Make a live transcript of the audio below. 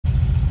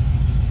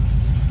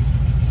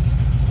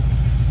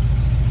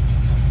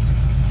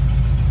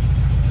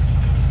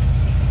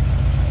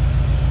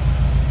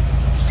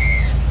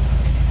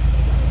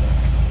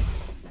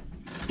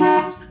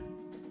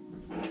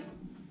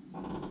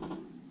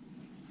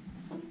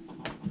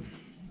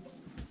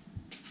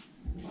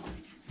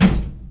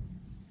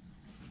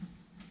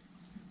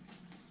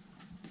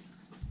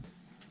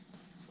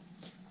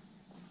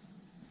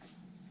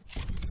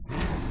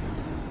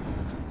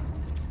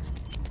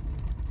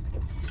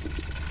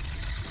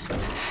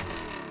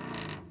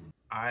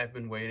I've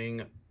been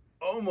waiting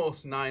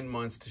almost 9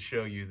 months to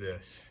show you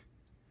this.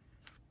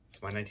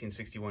 It's my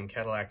 1961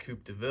 Cadillac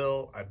Coupe De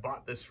Ville. I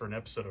bought this for an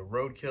episode of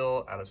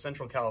Roadkill out of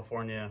Central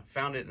California,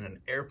 found it in an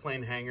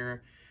airplane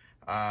hangar.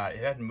 It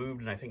hadn't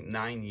moved in, I think,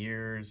 9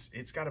 years.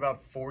 It's got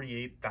about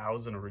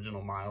 48,000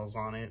 original miles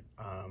on it.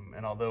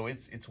 And although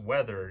it's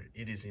weathered,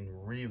 it is in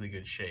really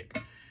good shape.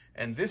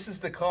 And this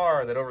is the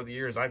car that over the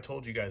years I've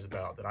told you guys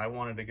about, that I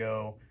wanted to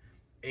go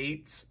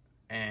 8s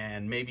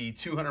and maybe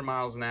 200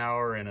 miles an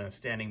hour in a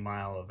standing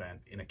mile event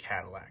in a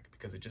Cadillac,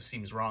 because it just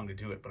seems wrong to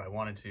do it, but I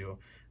wanted to.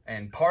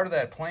 And part of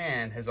that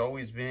plan has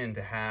always been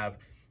to have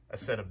a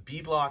set of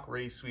beadlock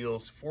race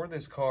wheels for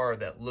this car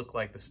that look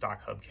like the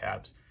stock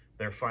hubcaps.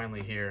 They're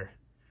finally here.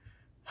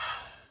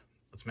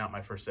 Let's mount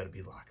my first set of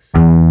beadlocks.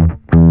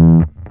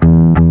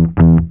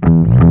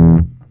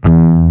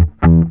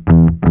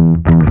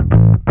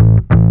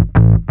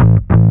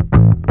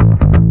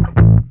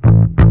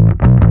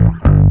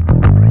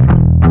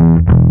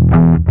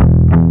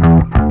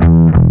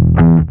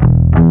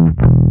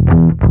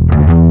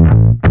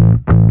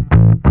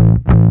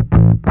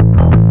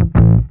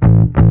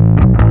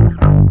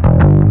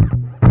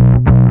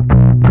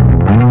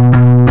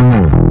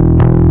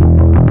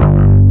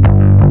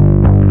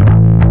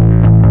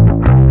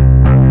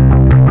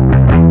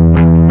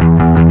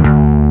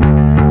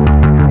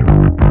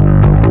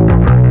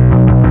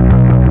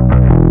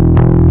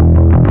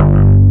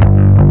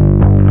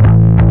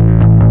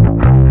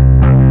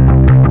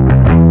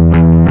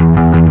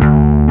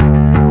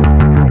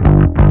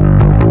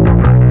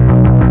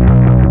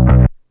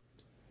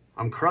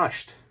 I'm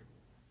crushed,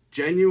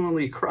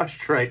 genuinely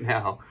crushed right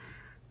now.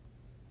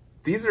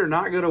 These are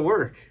not going to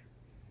work.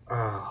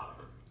 I'll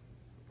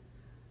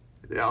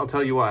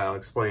tell you why, I'll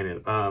explain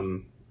it.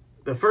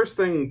 The first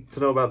thing to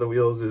know about the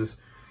wheels is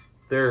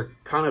they're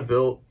kind of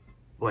built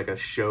like a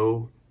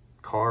show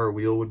car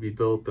wheel would be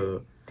built.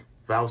 The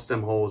valve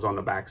stem hole is on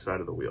the back side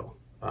of the wheel,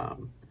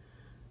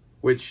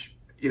 which,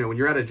 you know, when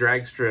you're at a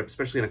drag strip,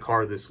 especially in a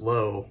car this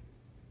low,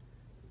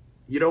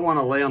 you don't want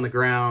to lay on the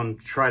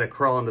ground, try to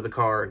crawl into the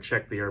car and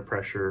check the air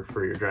pressure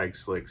for your drag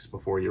slicks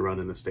before you run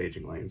in the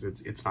staging lanes.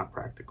 It's not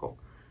practical.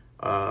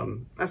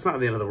 That's not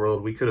the end of the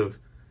world. We could have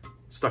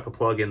stuck a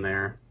plug in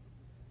there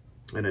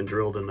and then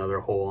drilled another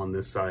hole on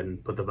this side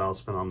and put the valve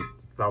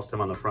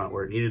stem on the front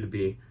where it needed to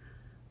be.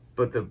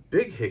 But the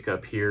big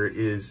hiccup here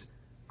is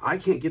I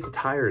can't get the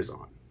tires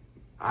on.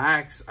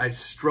 I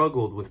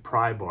struggled with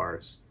pry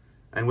bars,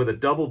 and with a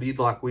double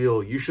beadlock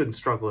wheel, you shouldn't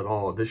struggle at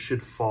all. This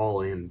should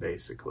fall in,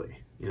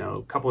 basically. You know,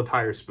 a couple of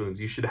tire spoons,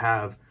 you should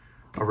have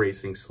a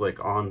racing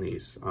slick on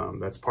these.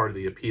 That's part of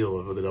the appeal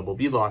of the double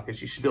beadlock,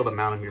 is you should be able to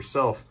mount them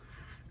yourself.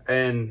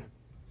 And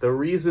the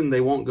reason they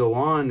won't go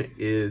on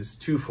is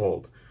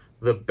twofold.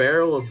 The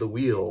barrel of the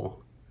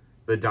wheel,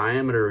 the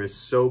diameter is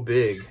so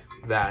big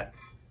that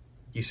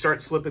you start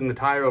slipping the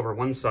tire over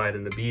one side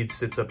and the bead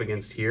sits up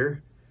against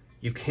here.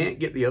 You can't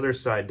get the other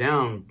side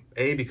down,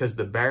 A, because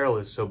the barrel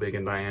is so big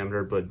in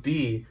diameter, but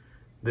B,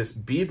 this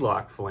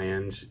beadlock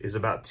flange is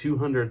about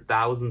 200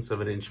 thousandths of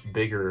an inch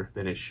bigger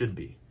than it should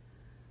be.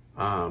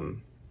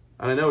 And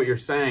I know what you're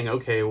saying,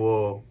 okay,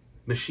 well,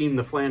 machine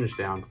the flange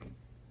down.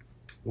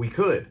 We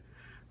could.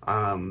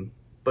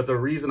 But the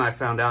reason I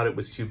found out it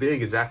was too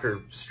big is after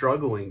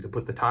struggling to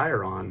put the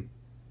tire on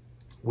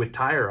with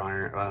tire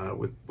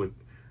iron,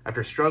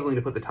 after struggling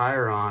to put the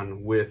tire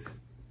on with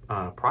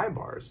pry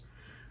bars,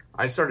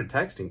 I started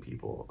texting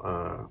people.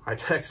 I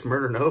text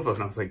Murder Nova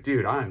and I was like,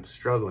 dude, I'm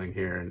struggling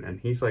here.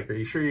 And he's like, are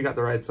you sure you got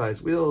the right size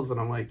wheels? And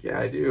I'm like, yeah,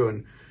 I do.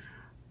 And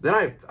then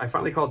I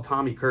finally called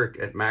Tommy Kirk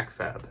at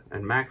MacFab,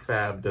 and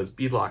MacFab does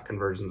beadlock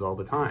conversions all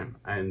the time.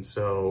 And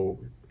so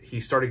he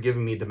started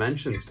giving me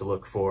dimensions to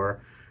look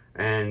for,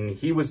 and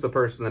he was the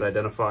person that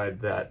identified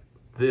that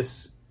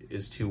this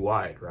is too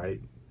wide, right?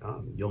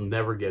 You'll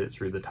never get it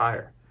through the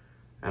tire.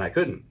 And I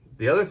couldn't.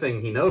 The other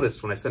thing he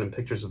noticed when I sent him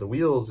pictures of the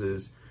wheels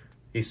is,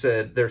 he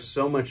said, there's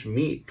so much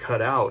meat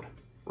cut out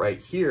right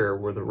here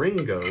where the ring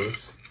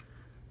goes,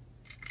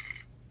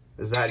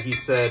 is that he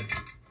said,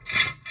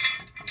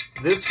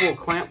 this will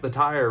clamp the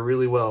tire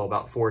really well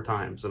about 4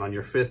 times. And on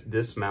your 5th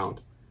dismount,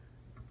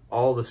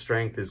 all the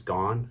strength is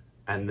gone.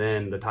 And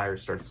then the tire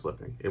starts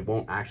slipping. It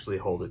won't actually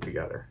hold it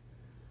together.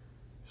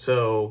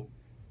 So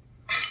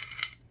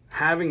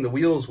having the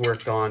wheels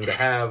worked on to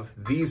have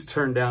these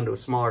turned down to a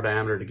smaller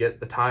diameter to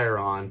get the tire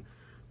on,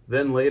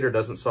 then later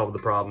doesn't solve the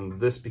problem of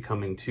this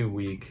becoming too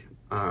weak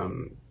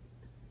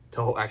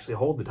to actually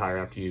hold the tire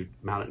after you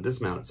mount it and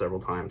dismount it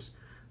several times.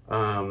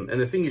 And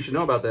the thing you should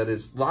know about that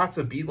is lots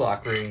of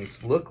beadlock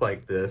rings look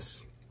like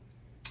this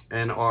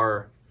and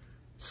are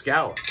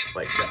scalloped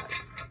like that,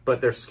 but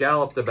they're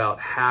scalloped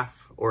about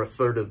half or a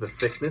third of the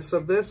thickness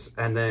of this,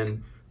 and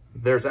then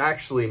there's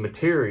actually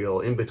material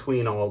in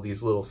between all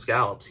these little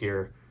scallops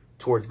here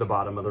towards the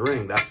bottom of the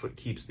ring. That's what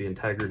keeps the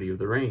integrity of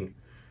the ring.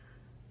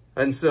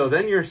 And so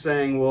then you're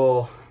saying,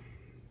 well,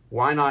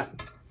 why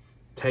not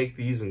take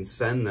these and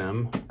send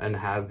them and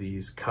have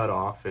these cut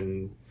off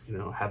and, you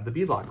know, have the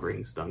beadlock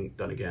rings done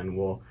again?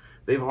 Well,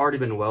 they've already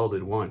been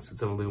welded once.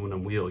 It's an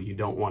aluminum wheel. You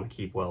don't want to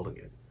keep welding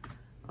it.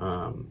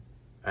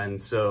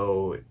 And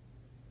so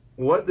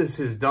what this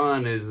has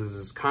done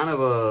is kind of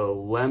a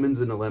lemons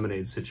and a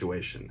lemonade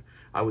situation.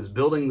 I was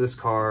building this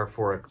car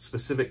for a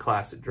specific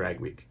class at Drag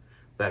Week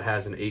that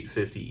has an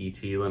 850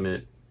 ET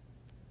limit,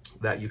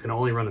 that you can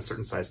only run a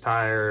certain size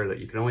tire, that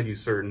you can only do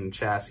certain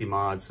chassis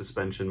mods,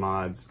 suspension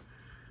mods.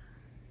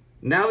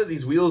 Now that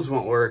these wheels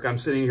won't work, I'm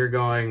sitting here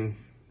going,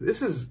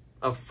 this is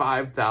a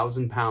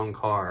 5,000 pound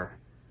car.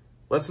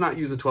 Let's not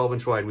use a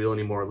 12-inch wide wheel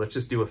anymore. Let's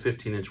just do a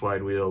 15-inch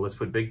wide wheel. Let's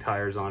put big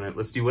tires on it.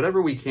 Let's do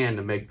whatever we can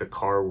to make the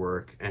car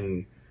work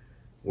and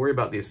worry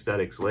about the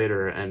aesthetics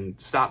later and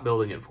stop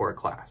building it for a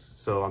class.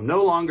 So I'm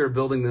no longer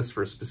building this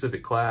for a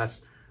specific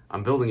class.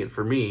 I'm building it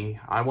for me.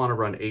 I want to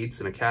run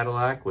 8s in a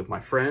Cadillac with my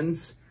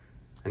friends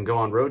and go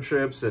on road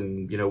trips,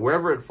 and, you know,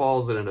 wherever it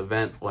falls at an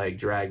event like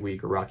Drag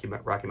Week or Rocky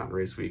Mountain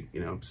Race Week, you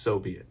know, so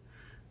be it.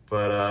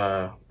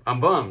 But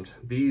I'm bummed.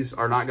 These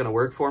are not going to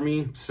work for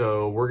me,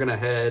 so we're going to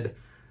head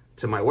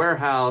to my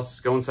warehouse,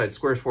 go inside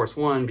Square Force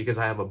 1, because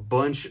I have a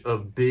bunch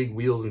of big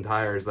wheels and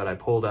tires that I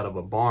pulled out of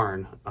a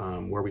barn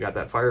where we got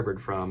that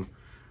Firebird from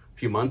a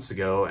few months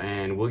ago,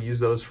 and we'll use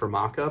those for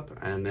mock-up,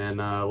 and then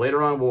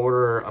later on we'll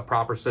order a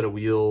proper set of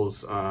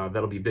wheels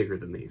that'll be bigger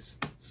than these.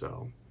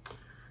 So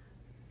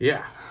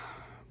yeah,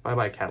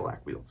 bye-bye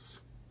Cadillac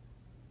wheels.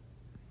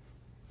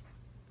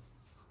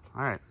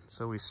 All right,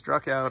 so we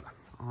struck out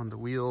on the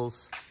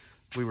wheels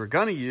we were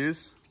gonna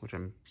use, which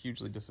I'm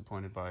hugely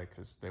disappointed by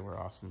because they were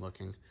awesome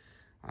looking.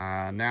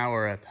 Now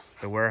we're at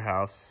the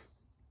warehouse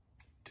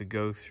to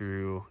go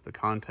through the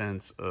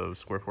contents of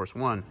Square Force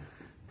 1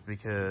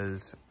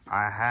 because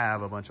I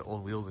have a bunch of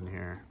old wheels in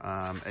here.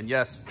 And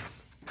yes,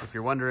 if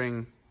you're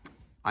wondering,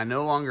 I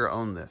no longer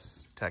own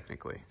this,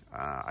 technically.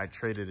 I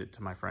traded it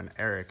to my friend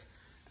Eric,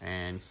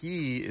 and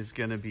he is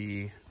gonna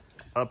be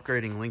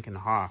upgrading Lincoln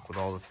Hawk with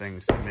all the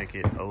things to make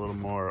it a little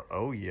more,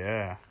 oh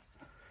yeah.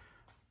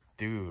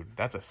 Dude,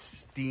 that's a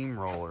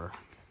steamroller.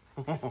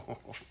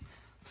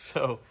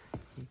 So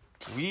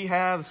we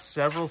have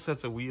several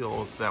sets of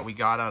wheels that we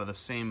got out of the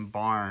same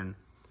barn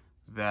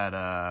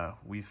that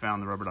we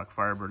found the rubber duck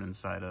Firebird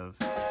inside of.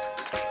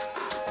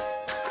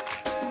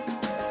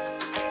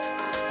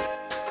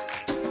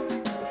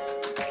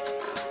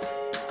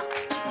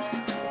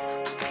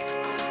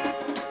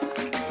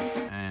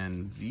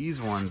 And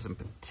these ones in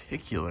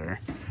particular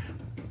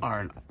are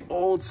an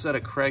old set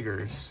of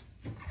Kraggers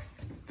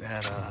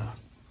that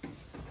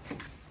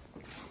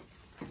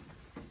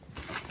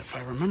if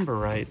I remember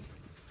right,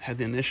 had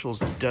the initials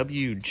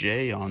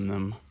WJ on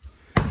them.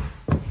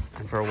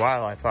 And for a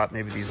while I thought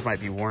maybe these might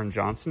be Warren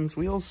Johnson's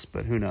wheels,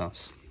 but who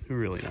knows? Who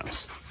really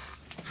knows?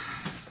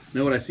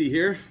 Know what I see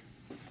here?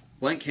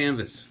 Blank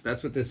canvas.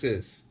 That's what this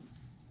is.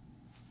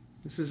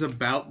 This is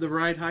about the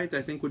ride height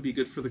I think would be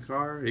good for the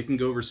car. It can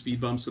go over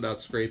speed bumps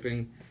without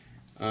scraping.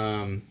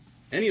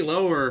 Any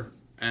lower,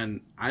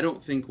 and I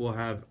don't think we'll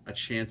have a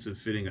chance of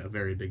fitting a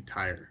very big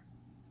tire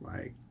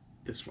like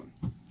this one.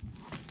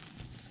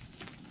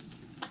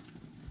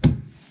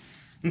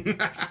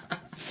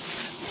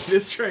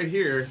 This right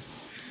here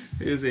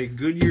is a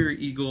Goodyear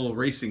Eagle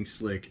Racing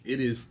Slick. It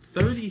is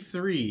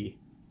 33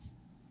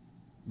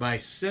 by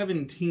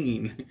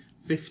 17,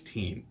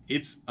 15.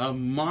 It's a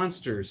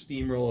monster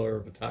steamroller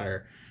of a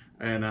tire,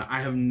 and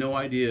I have no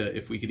idea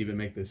if we could even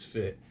make this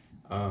fit.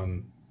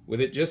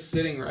 With it just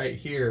sitting right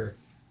here,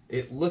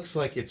 it looks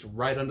like it's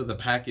right under the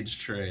package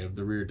tray of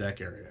the rear deck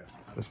area.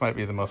 This might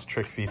be the most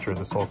trick feature of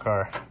this whole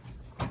car.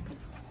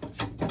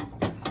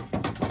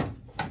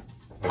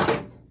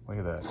 Look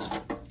at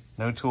that.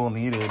 No tool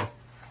needed.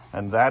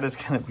 And that is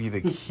going to be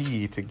the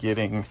key to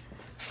getting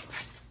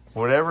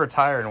whatever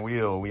tire and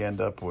wheel we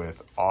end up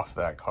with off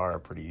that car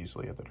pretty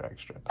easily at the drag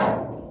strip.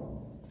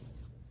 Oh,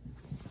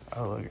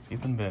 look, it's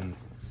even been...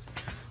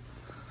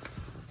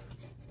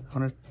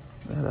 Yeah,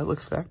 that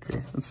looks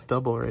factory. It's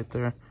double right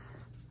there.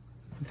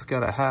 It's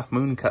got a half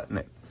moon cut in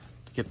it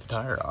to get the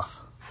tire off.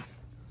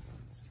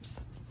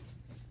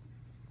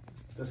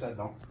 This side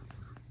don't.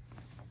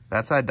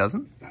 That side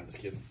doesn't? No, just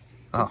kidding.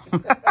 Oh.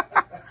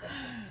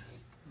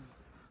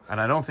 And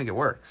I don't think it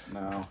works.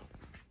 No,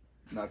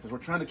 because we're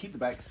trying to keep the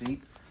back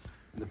seat.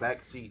 And the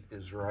back seat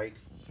is right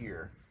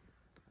here,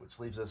 which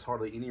leaves us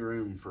hardly any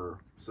room for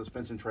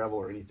suspension travel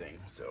or anything.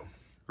 So.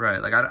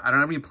 Right, like I don't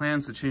have any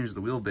plans to change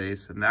the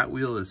wheelbase, and that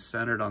wheel is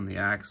centered on the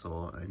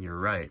axle. And you're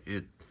right,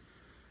 it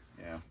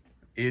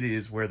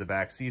is where the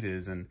back seat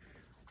is, and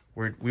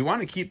we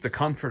want to keep the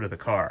comfort of the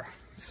car.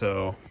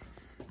 So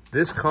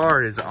this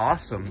car is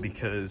awesome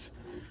because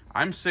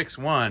I'm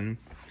 6'1".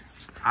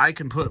 I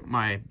can put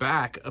my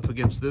back up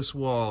against this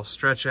wall,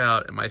 stretch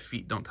out, and my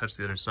feet don't touch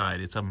the other side.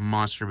 It's a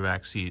monster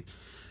back seat.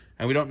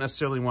 And we don't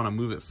necessarily want to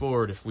move it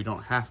forward if we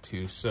don't have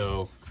to.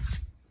 So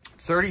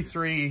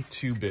 33,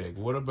 too big.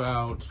 What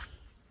about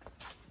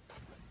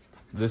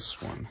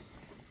this one?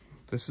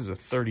 This is a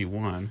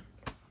 31.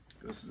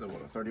 This is a,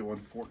 what, a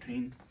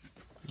 3114?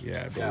 Yeah,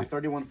 I believe. Yeah,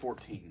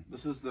 3114.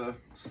 This is the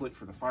slick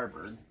for the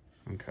Firebird.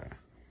 Okay.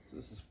 So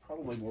this is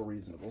probably more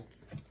reasonable.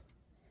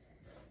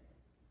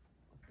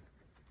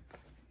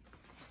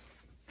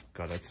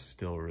 God, that's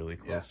still really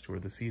close to where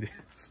the seat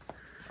is.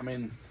 I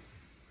mean,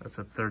 That's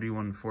a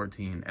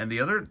 3114. And the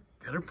other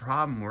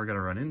problem we're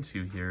gonna run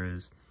into here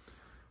is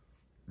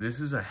this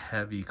is a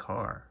heavy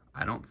car.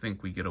 I don't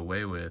think we get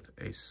away with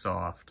a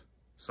soft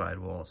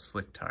sidewall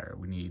slick tire.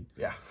 We need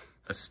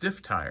a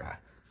stiff tire,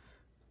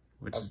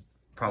 which is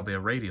probably a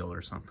radial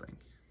or something.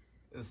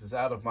 This is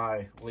out of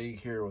my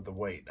league here with the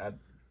weight.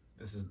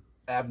 This is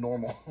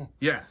abnormal.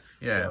 Yeah.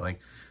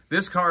 Like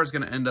this car is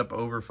going to end up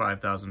over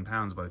 5,000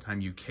 pounds by the time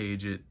you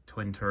cage it,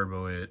 twin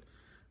turbo it.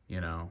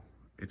 You know,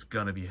 it's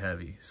going to be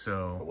heavy.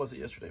 So what was it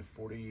yesterday?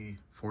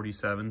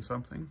 47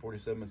 something.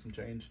 47 and some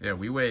change. Yeah,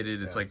 we weighed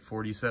it's like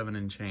 47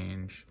 and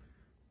change.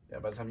 Yeah,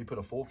 by the time you put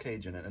a full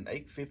cage in it, an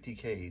 850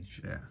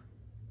 cage. Yeah.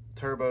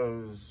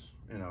 Turbos,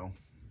 you know.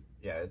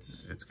 Yeah,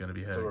 it's going to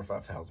be heavy. It's over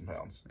 5,000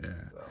 pounds. Yeah.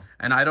 So.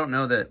 And I don't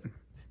know that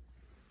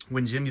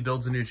when Jimmy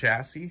builds a new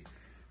chassis,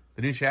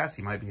 the new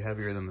chassis might be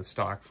heavier than the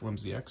stock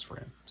flimsy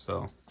X-frame.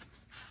 So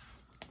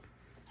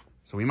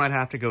we might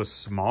have to go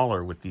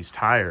smaller with these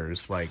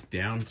tires, like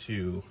down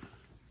to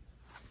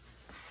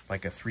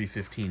like a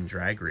 315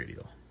 drag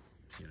radial.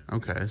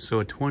 Okay, so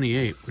a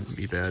 28 wouldn't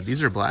be bad.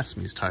 These are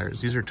Blasphemy's tires.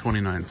 These are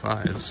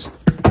 29.5s.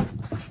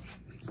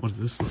 What does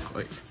this look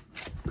like?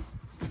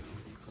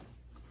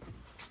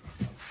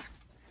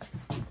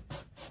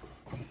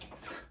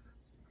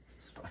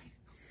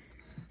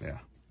 Yeah.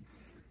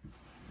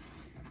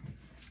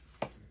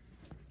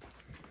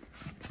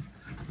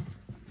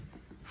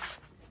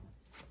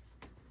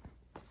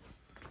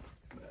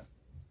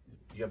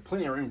 You have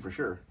plenty of room for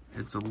sure.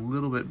 It's a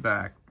little bit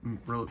back.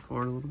 Roll it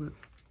forward a little bit.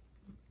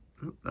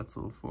 Oop, that's a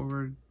little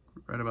forward,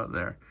 right about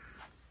there.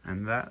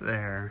 And that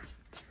there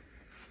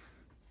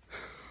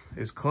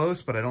is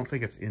close, but I don't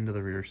think it's into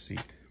the rear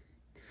seat.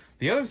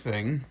 The other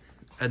thing,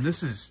 and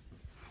this is,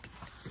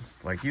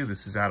 like you,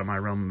 this is out of my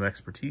realm of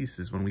expertise,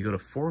 is when we go to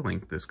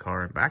 4-link this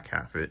car and back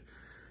half it,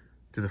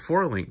 do the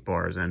 4-link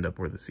bars end up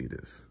where the seat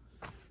is?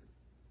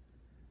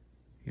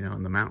 You know,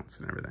 and the mounts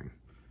and everything.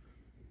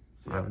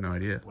 So I have no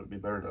idea. Would it be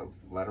better to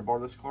ladder bar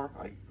this car?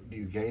 Like, do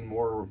you gain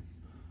more?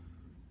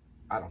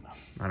 I don't know.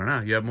 I don't know.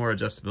 You have more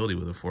adjustability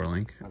with a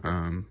 4-link.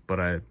 Okay. But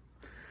I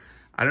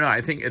don't know.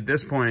 I think at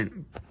this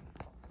point,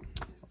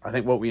 I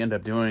think what we end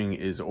up doing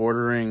is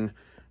ordering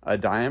a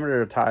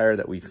diameter of tire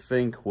that we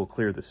think will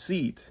clear the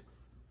seat,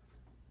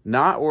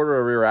 not order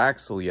a rear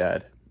axle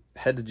yet,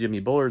 head to Jimmy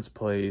Bullard's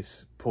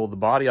place, pull the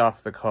body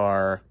off the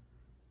car,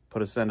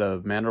 put a set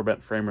of mandrel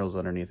bent frame rails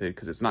underneath it,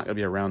 because it's not going to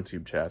be a round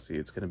tube chassis.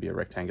 It's going to be a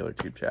rectangular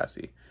tube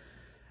chassis.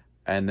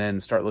 And then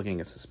start looking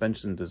at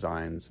suspension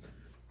designs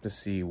to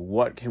see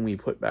what can we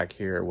put back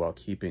here while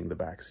keeping the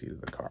back seat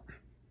of the car.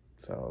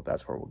 So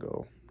that's where we'll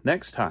go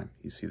next time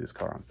you see this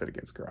car on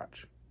Finnegan's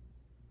Garage.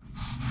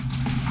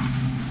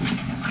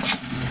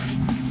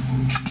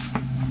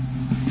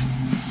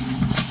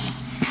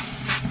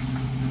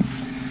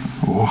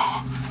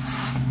 Oh.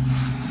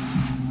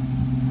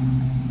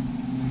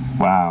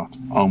 Wow, it's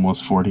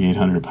almost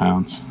 4,800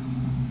 pounds.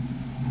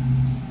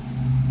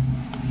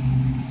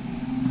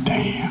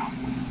 Damn.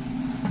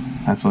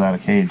 That's without a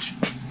cage.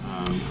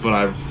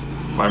 But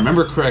if I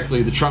remember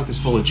correctly, the trunk is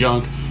full of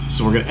junk,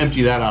 so we're going to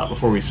empty that out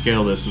before we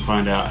scale this and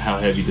find out how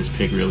heavy this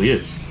pig really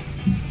is.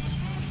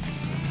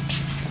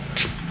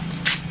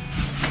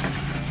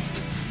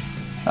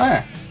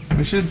 Alright,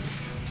 we should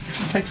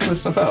take some of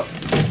this stuff out.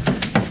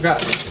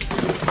 Forgot.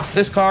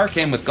 This car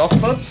came with golf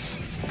clubs.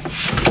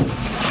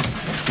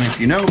 And if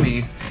you know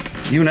me,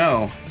 you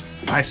know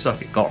I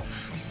suck at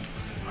golf.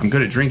 I'm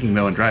good at drinking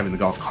though and driving the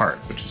golf cart,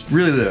 which is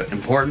really the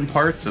important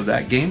parts of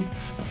that game.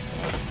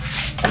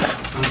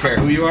 I don't care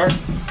who you are.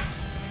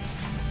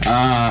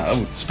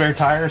 Oh, spare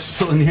tire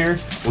still in here.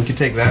 We could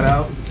take that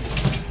out.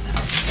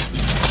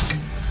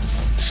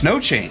 Snow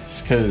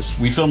chains, because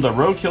we filmed a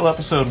roadkill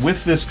episode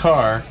with this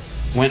car,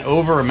 went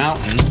over a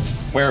mountain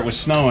where it was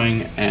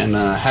snowing, and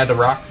had to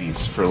rock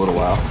these for a little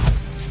while.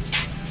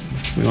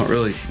 We don't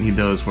really need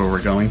those where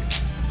we're going.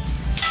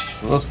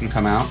 So those can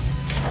come out.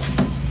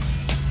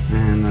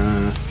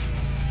 And,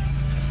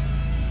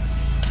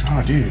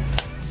 oh dude,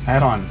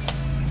 add on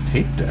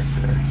tape deck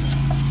there.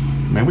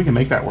 Maybe we can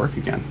make that work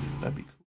again.